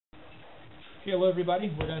Okay, hello everybody.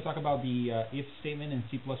 We're going to talk about the if statement in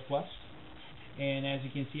C++. And as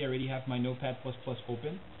you can see, I already have my Notepad++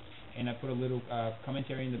 open. And I put a little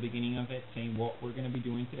commentary in the beginning of it saying what we're going to be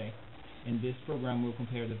doing today. In this program, we'll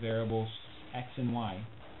compare the variables x and y.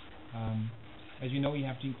 As you know, you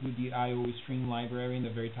have to include the IO string library in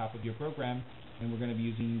the very top of your program. And we're going to be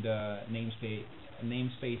using the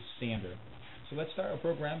namespace standard. So let's start our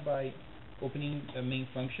program by opening the main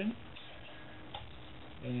function.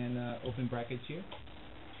 And open brackets here.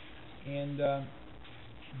 And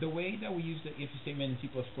the way that we use the if statement in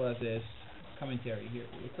C++ is commentary here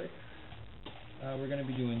real quick. We're going to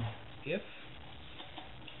be doing if.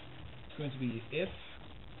 It's going to be if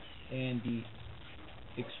and the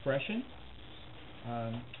expression.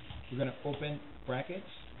 We're going to open brackets.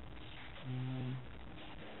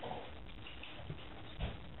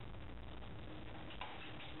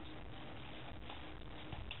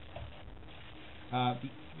 We're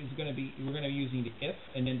going to be using the if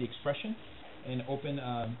and then the expression and open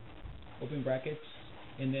brackets,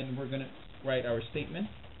 and then we're going to write our statement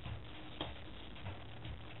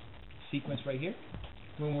sequence right here.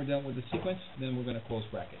 When we're done with the sequence, then we're going to close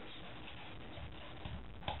brackets.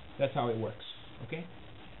 That's how it works. Okay,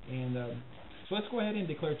 and so let's go ahead and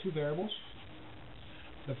declare two variables.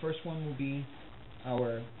 The first one will be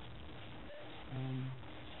our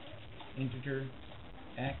integer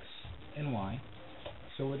x and y.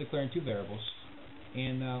 So we're declaring two variables,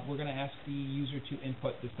 and we're going to ask the user to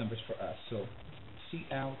input these numbers for us. So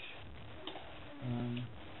cout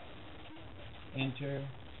enter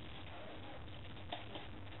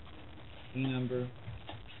a number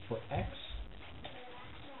for x,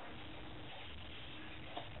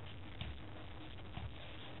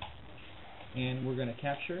 and we're going to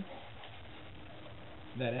capture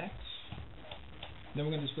that x. Then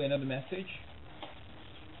we're going to display another message.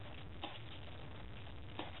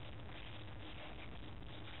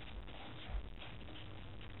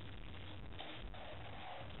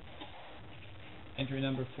 Enter a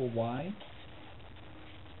number for y.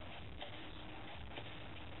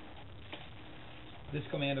 This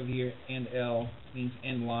command over here, end L, means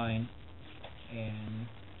end line, and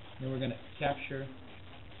then we're going to capture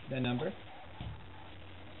that number.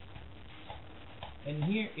 And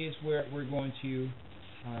here is where we're going to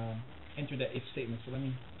enter the if statement. So let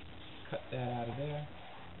me cut that out of there.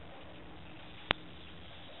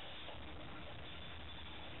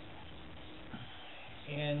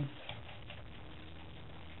 And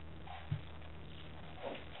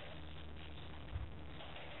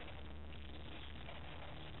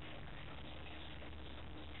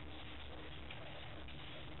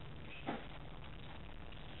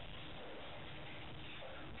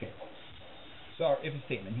so our if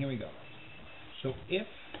statement, here we go.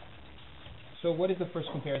 So what is the first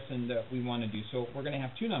comparison that we want to do? So we're going to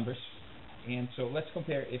have two numbers, and so let's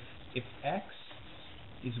compare if x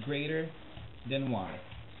is greater than y.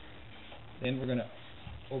 Then we're going to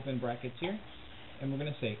open brackets here, and we're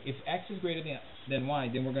going to say if x is greater than y,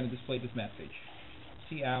 then we're going to display this message.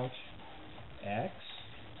 Cout x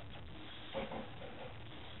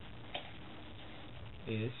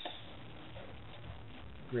is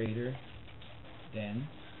greater than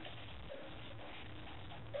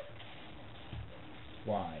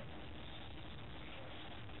y.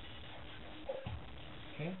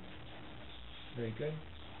 Okay, very good.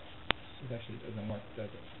 This actually doesn't work, does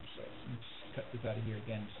it? So let's cut this out of here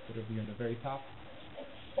again. Just put it over here in the very top.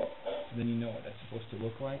 So then you know what that's supposed to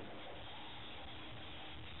look like.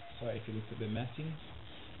 Sorry if it looks a bit messy.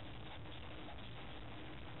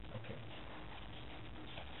 Okay.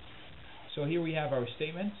 So here we have our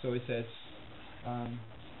statement. So it says,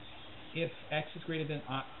 if x is greater than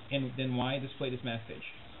y, display this message.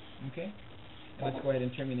 Okay? And let's go ahead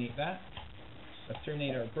and terminate that. Let's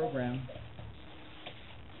terminate our program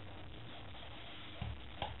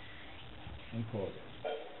and close it.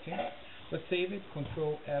 Okay? Let's save it.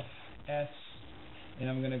 Control F S, and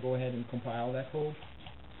I'm going to go ahead and compile that code.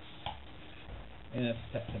 And let's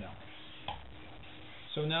test it out.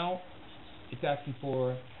 So now it's asking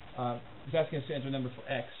for it's asking us to enter a number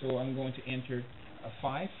for x. So I'm going to enter a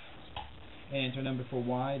 5 and enter a number for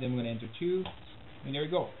y. Then we're going to enter 2, and there we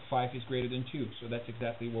go. 5 is greater than 2. So that's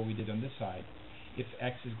exactly what we did on this side. If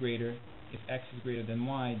x is greater than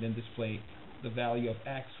y, then display the value of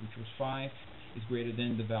x, which was 5, is greater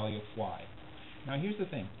than the value of y. Now here's the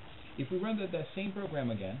thing. If we run that same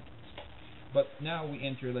program again, but now we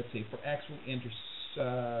enter, let's say for x we enter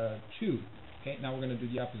 2. Okay, now we're going to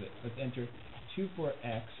do the opposite. Let's enter 2 for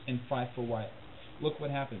x and 5 for y. Look what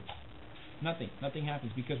happens. Nothing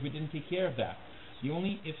happens because we didn't take care of that. The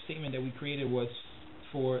only if statement that we created was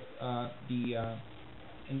for the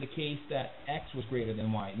in the case that x was greater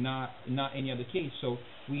than y, not any other case. So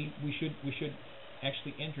we should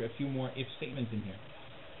actually enter a few more if statements in here.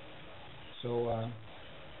 So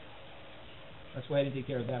let's go ahead and take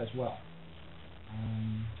care of that as well.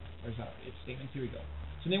 Where's our if statements? Here we go.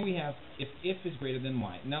 So then we have if is greater than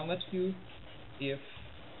y. Now let's do if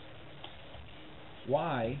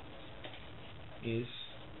y is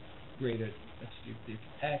greater. Let's do if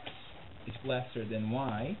x is lesser than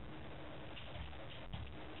y.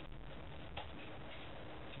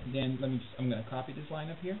 Then I'm going to copy this line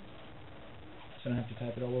up here, so I don't have to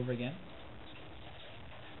type it all over again.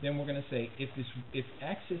 Then we're going to say if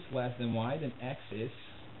x is less than y, then x is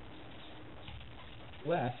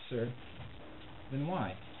lesser than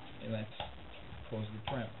y. And let's close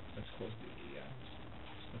the param. Let's close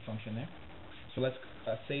the function there. So let's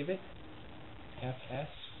save it. fs.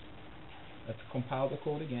 Let's compile the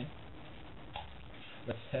code again.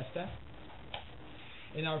 Let's test that.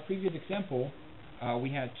 In our previous example, we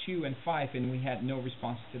had 2 and 5, and we had no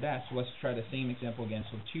response to that. So let's try the same example again.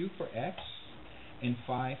 So 2 for x and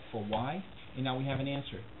 5 for y, and now we have an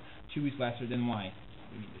answer. 2 is lesser than y.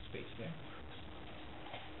 We need the space there.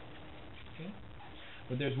 Okay.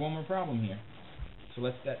 But there's one more problem here. So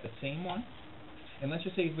let's get the same one, and let's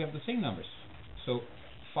just say we have the same numbers. So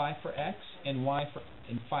 5 for x and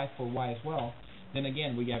 5 for y as well. Then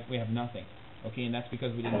again, we have nothing. Okay, and that's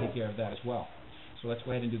because we didn't take care of that as well. So let's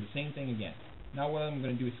go ahead and do the same thing again. Now what I'm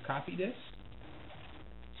going to do is copy this,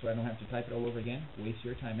 so I don't have to type it all over again, waste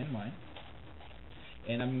your time and mine.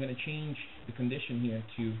 And I'm going to change the condition here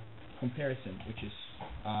to comparison, which is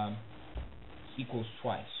equals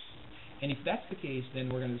twice. And if that's the case, then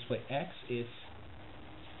we're going to display x is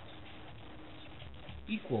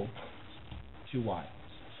equal to y.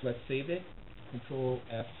 So let's save it, Control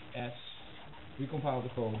F S, recompile the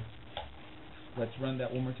code. Let's run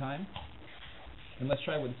that one more time. And let's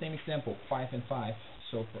try with the same example, 5 and 5.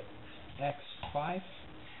 So for x, 5,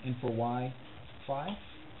 and for y, 5.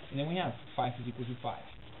 And then we have 5 is equal to 5.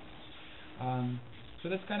 So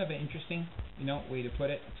that's kind of an interesting, way to put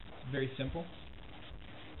it. It's very simple.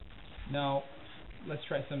 Now, let's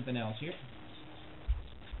try something else here.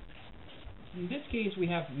 In this case, we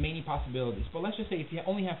have many possibilities. But let's just say if you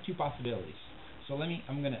only have 2 possibilities. So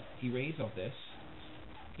I'm going to erase all this.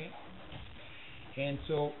 Okay. And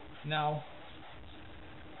so now,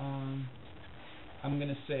 I'm going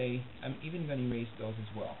to say, I'm even going to erase those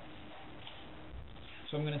as well.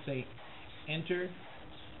 So I'm going to say, enter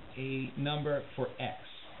a number for x.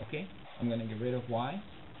 Okay? I'm going to get rid of y,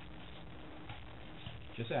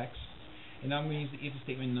 just x. And now I'm going to use the if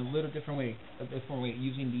statement in a little different way,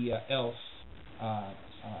 using the else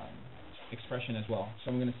expression as well.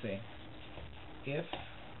 So I'm going to say, if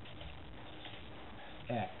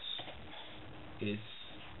x is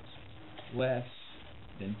less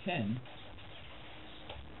than 10,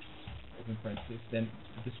 open parentheses, then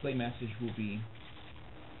the display message will be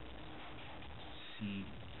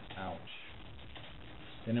cout.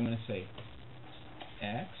 Then I'm going to say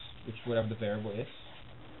x, which whatever the variable is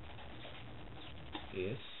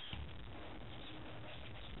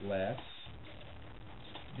less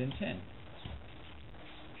than 10.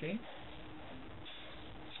 Okay?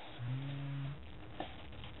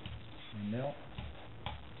 And now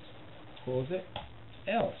close it.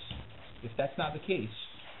 Else, if that's not the case,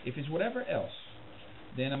 if it's whatever else,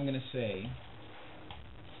 then I'm going to say,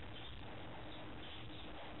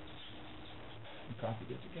 copy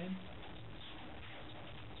this again,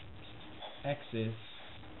 x is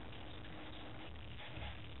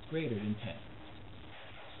greater than 10,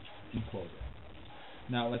 and close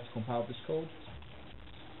it. Now let's compile this code.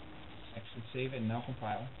 Actually save it and now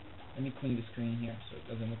compile. Let me clean the screen here so it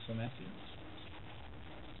doesn't look so messy.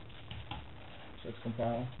 So let's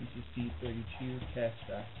compile ECC32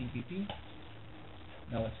 test.cpp.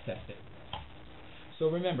 Now let's test it. So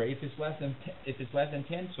remember, if it's less than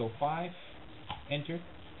 10, so 5, enter.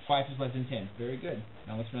 5 is less than 10. Very good.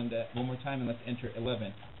 Now let's run that one more time and let's enter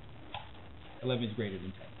 11. 11 is greater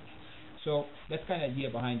than 10. So that's kind of the idea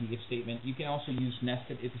behind the if statement. You can also use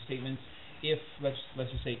nested if statements. If let's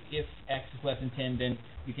just say if x is less than 10, then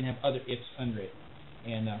you can have other ifs under it,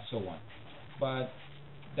 and so on. But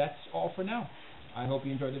that's all for now. I hope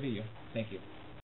you enjoyed the video. Thank you.